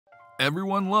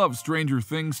Everyone loves Stranger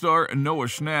Things star Noah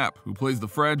Schnapp, who plays the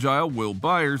fragile Will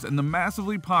Byers in the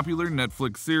massively popular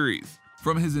Netflix series.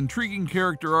 From his intriguing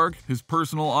character arc, his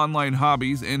personal online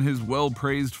hobbies, and his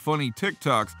well-praised funny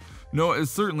TikToks, Noah is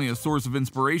certainly a source of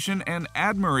inspiration and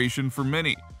admiration for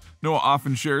many. Noah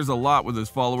often shares a lot with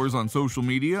his followers on social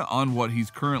media on what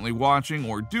he's currently watching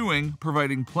or doing,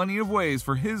 providing plenty of ways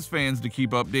for his fans to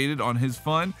keep updated on his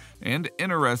fun and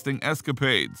interesting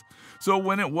escapades. So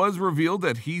when it was revealed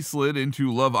that he slid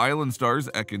into Love Island stars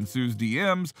Ekin-Su's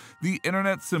DMs, the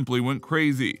internet simply went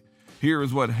crazy. Here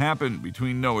is what happened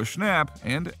between Noah Schnapp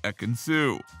and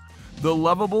Ekin-Su. The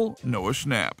lovable Noah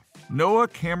Schnapp. Noah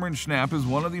Cameron Schnapp is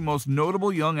one of the most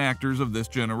notable young actors of this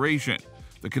generation.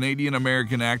 The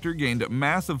Canadian-American actor gained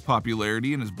massive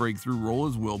popularity in his breakthrough role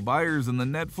as Will Byers in the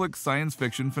Netflix science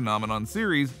fiction phenomenon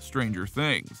series Stranger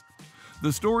Things.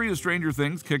 The story of Stranger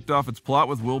Things kicked off its plot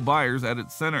with Will Byers at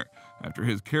its center, after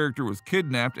his character was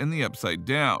kidnapped in the Upside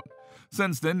Down.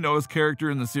 Since then, Noah's character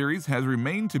in the series has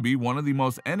remained to be one of the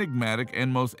most enigmatic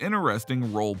and most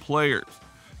interesting role players.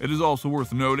 It is also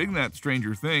worth noting that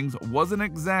Stranger Things wasn't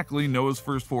exactly Noah's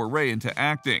first foray into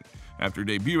acting, after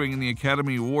debuting in the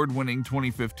Academy Award-winning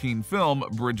 2015 film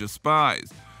Bridge of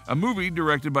Spies, a movie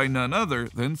directed by none other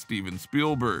than Steven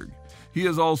Spielberg. He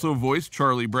has also voiced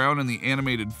Charlie Brown in the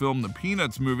animated film The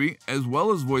Peanuts movie, as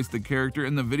well as voiced the character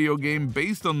in the video game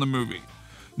based on the movie.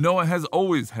 Noah has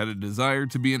always had a desire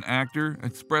to be an actor,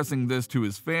 expressing this to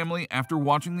his family after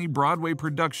watching the Broadway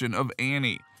production of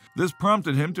Annie. This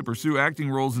prompted him to pursue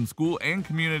acting roles in school and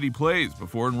community plays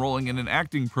before enrolling in an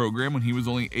acting program when he was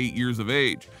only 8 years of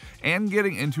age, and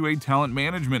getting into a talent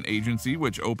management agency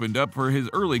which opened up for his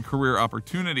early career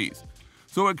opportunities.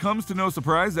 So it comes to no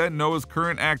surprise that Noah's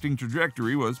current acting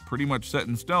trajectory was pretty much set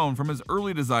in stone from his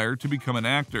early desire to become an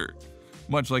actor.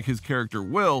 Much like his character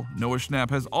Will, Noah Schnapp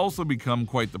has also become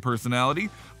quite the personality,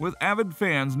 with avid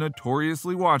fans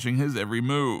notoriously watching his every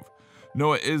move.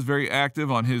 Noah is very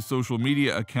active on his social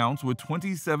media accounts with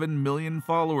 27 million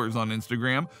followers on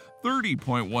Instagram,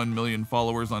 30.1 million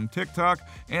followers on TikTok,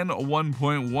 and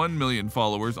 1.1 million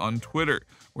followers on Twitter,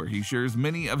 where he shares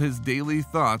many of his daily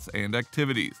thoughts and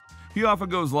activities. He often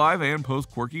goes live and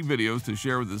posts quirky videos to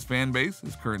share with his fan base,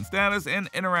 his current status,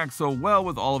 and interacts so well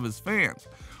with all of his fans,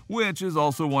 which is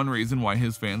also one reason why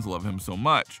his fans love him so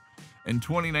much. In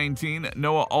 2019,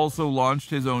 Noah also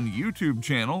launched his own YouTube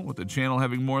channel, with the channel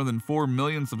having more than 4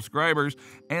 million subscribers,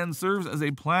 and serves as a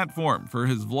platform for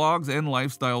his vlogs and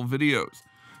lifestyle videos.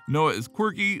 Noah is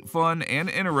quirky, fun,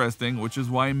 and interesting, which is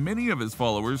why many of his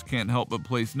followers can't help but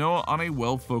place Noah on a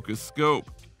well-focused scope.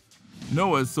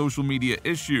 Noah's social media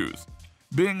issues.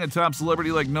 Being a top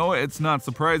celebrity like Noah, it's not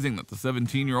surprising that the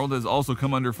 17-year-old has also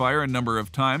come under fire a number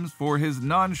of times for his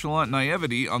nonchalant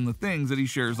naivety on the things that he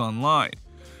shares online.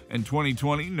 In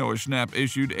 2020, Noah Schnapp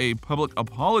issued a public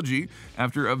apology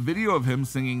after a video of him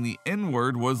singing the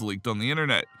N-word was leaked on the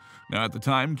internet. Now, at the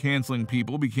time, canceling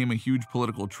people became a huge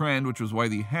political trend, which was why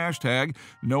the hashtag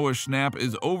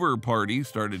 #NoahSchnappIsOverParty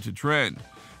started to trend.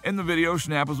 In the video,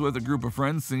 Schnapp was with a group of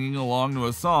friends singing along to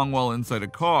a song while inside a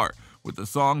car, with the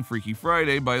song Freaky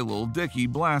Friday by Lil Dicky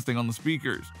blasting on the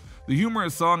speakers. The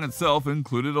humorous song itself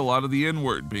included a lot of the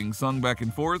N-word being sung back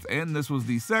and forth, and this was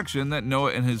the section that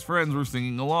Noah and his friends were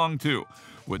singing along to,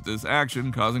 with this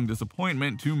action causing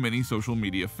disappointment to many social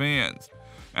media fans.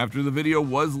 After the video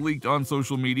was leaked on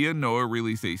social media, Noah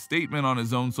released a statement on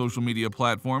his own social media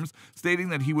platforms stating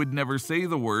that he would never say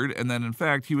the word, and that in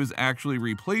fact he was actually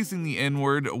replacing the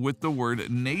N-word with the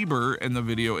word neighbor in the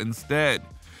video instead.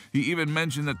 He even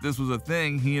mentioned that this was a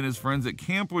thing he and his friends at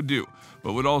camp would do,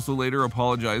 but would also later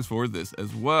apologize for this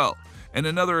as well. In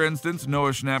another instance,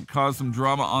 Noah Schnapp caused some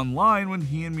drama online when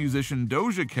he and musician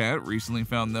Doja Cat recently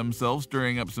found themselves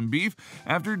stirring up some beef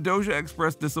after Doja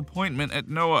expressed disappointment at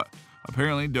Noah.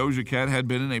 Apparently, Doja Cat had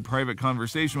been in a private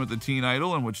conversation with the teen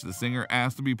idol in which the singer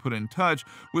asked to be put in touch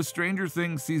with Stranger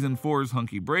Things Season 4's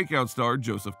hunky breakout star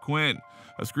Joseph Quinn.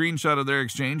 A screenshot of their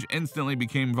exchange instantly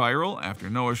became viral after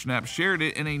Noah Schnapp shared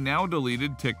it in a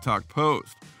now-deleted TikTok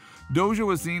post. Doja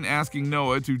was seen asking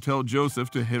Noah to tell Joseph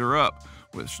to hit her up,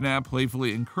 with Schnapp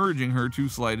playfully encouraging her to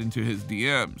slide into his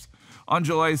DMs. On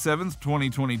July 7,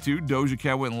 2022, Doja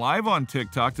Cat went live on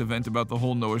TikTok to vent about the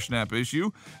whole Noah Schnapp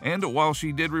issue, and while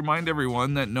she did remind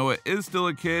everyone that Noah is still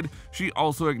a kid, she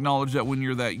also acknowledged that when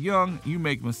you're that young, you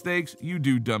make mistakes, you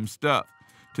do dumb stuff.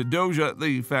 To Doja,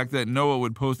 the fact that Noah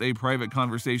would post a private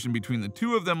conversation between the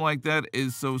two of them like that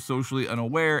is so socially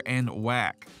unaware and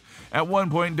whack. At one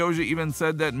point, Doja even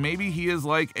said that maybe he is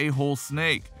like a whole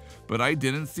snake, but I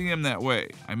didn't see him that way.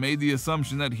 I made the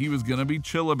assumption that he was gonna be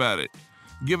chill about it.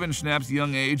 Given Schnapp's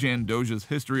young age and Doja's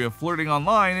history of flirting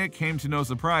online, it came to no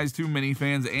surprise to many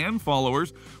fans and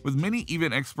followers, with many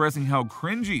even expressing how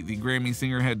cringy the Grammy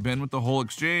singer had been with the whole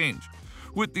exchange.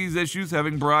 With these issues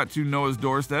having brought to Noah's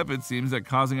doorstep, it seems that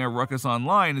causing a ruckus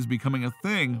online is becoming a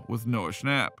thing with Noah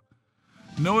Schnapp.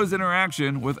 Noah's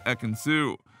interaction with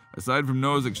Ekin-Su. Aside from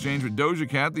Noah's exchange with Doja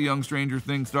Cat, the young Stranger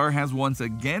Things star has once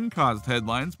again caused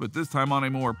headlines, but this time on a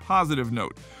more positive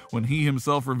note, when he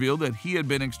himself revealed that he had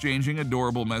been exchanging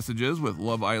adorable messages with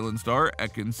Love Island star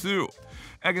Ekin-Su.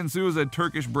 Ekin-Su is a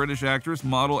Turkish-British actress,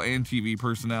 model, and TV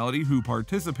personality who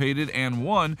participated and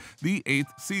won the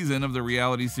 8th season of the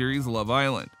reality series Love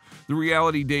Island. The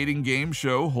reality dating game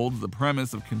show holds the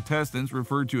premise of contestants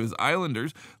referred to as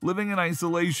islanders living in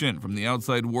isolation from the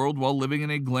outside world while living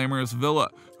in a glamorous villa,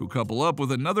 who couple up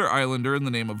with another islander in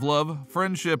the name of love,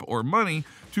 friendship, or money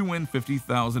to win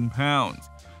 £50,000.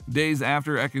 Days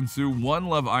after Ekin-Su won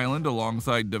Love Island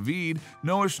alongside David,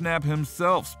 Noah Schnapp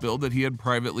himself spilled that he had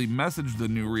privately messaged the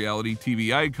new reality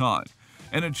TV icon.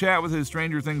 In a chat with his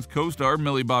Stranger Things co-star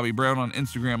Millie Bobby Brown on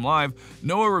Instagram Live,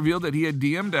 Noah revealed that he had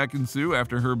DM'd Ekin-Su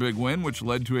after her big win, which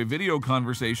led to a video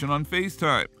conversation on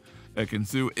FaceTime.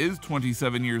 Ekin-Su is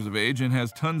 27 years of age and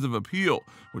has tons of appeal,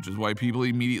 which is why people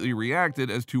immediately reacted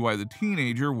as to why the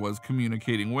teenager was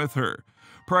communicating with her.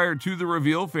 Prior to the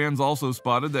reveal, fans also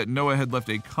spotted that Noah had left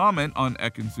a comment on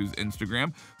Ekin-Su's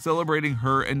Instagram celebrating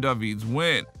her and David's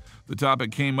win. The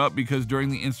topic came up because during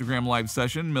the Instagram live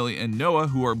session, Millie and Noah,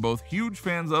 who are both huge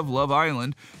fans of Love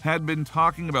Island, had been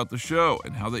talking about the show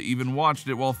and how they even watched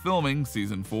it while filming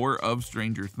season 4 of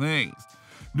Stranger Things.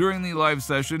 During the live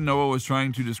session, Noah was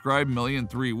trying to describe Millie in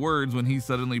 3 words when he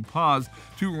suddenly paused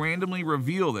to randomly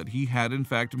reveal that he had in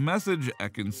fact messaged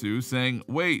Ekin-Su saying,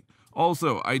 "Wait,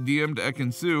 also, I DM'd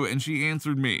Ekin-Su and she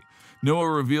answered me."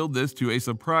 Noah revealed this to a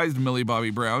surprised Millie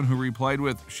Bobby Brown, who replied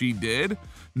with, "She did?"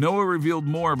 Noah revealed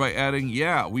more by adding,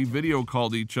 "Yeah, we video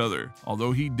called each other,"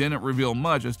 although he didn't reveal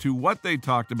much as to what they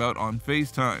talked about on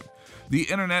FaceTime. The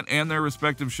internet and their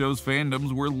respective shows'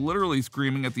 fandoms were literally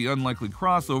screaming at the unlikely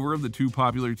crossover of the two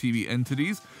popular TV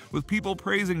entities, with people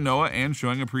praising Noah and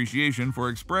showing appreciation for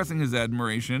expressing his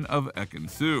admiration of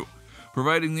Ekin-Su.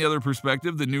 Providing the other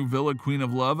perspective, the new Villa Queen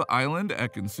of Love Island,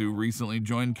 Ekin-Su recently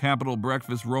joined Capital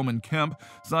Breakfast Roman Kemp,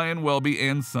 Zion Welby,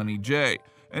 and Sunny J.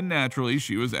 And naturally,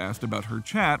 she was asked about her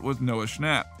chat with Noah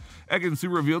Schnapp. Ekin-Su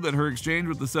revealed that her exchange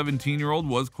with the 17-year-old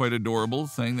was quite adorable,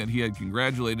 saying that he had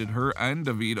congratulated her and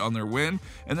David on their win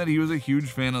and that he was a huge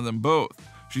fan of them both.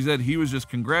 She said he was just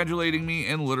congratulating me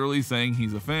and literally saying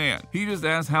he's a fan. He just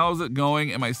asked, "How's it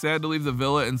going? Am I sad to leave the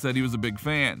villa?" and said he was a big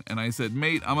fan. And I said,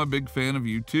 "Mate, I'm a big fan of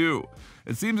you too."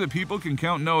 It seems that people can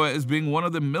count Noah as being one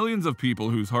of the millions of people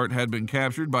whose heart had been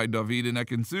captured by David and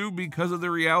Ekin-Su because of the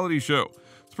reality show.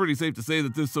 It's pretty safe to say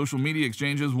that this social media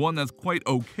exchange is one that's quite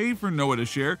okay for Noah to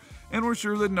share, and we're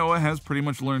sure that Noah has pretty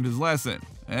much learned his lesson.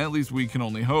 At least we can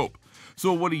only hope.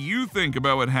 So what do you think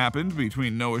about what happened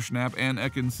between Noah Schnapp and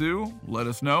Ekin-Su? Let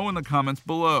us know in the comments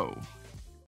below.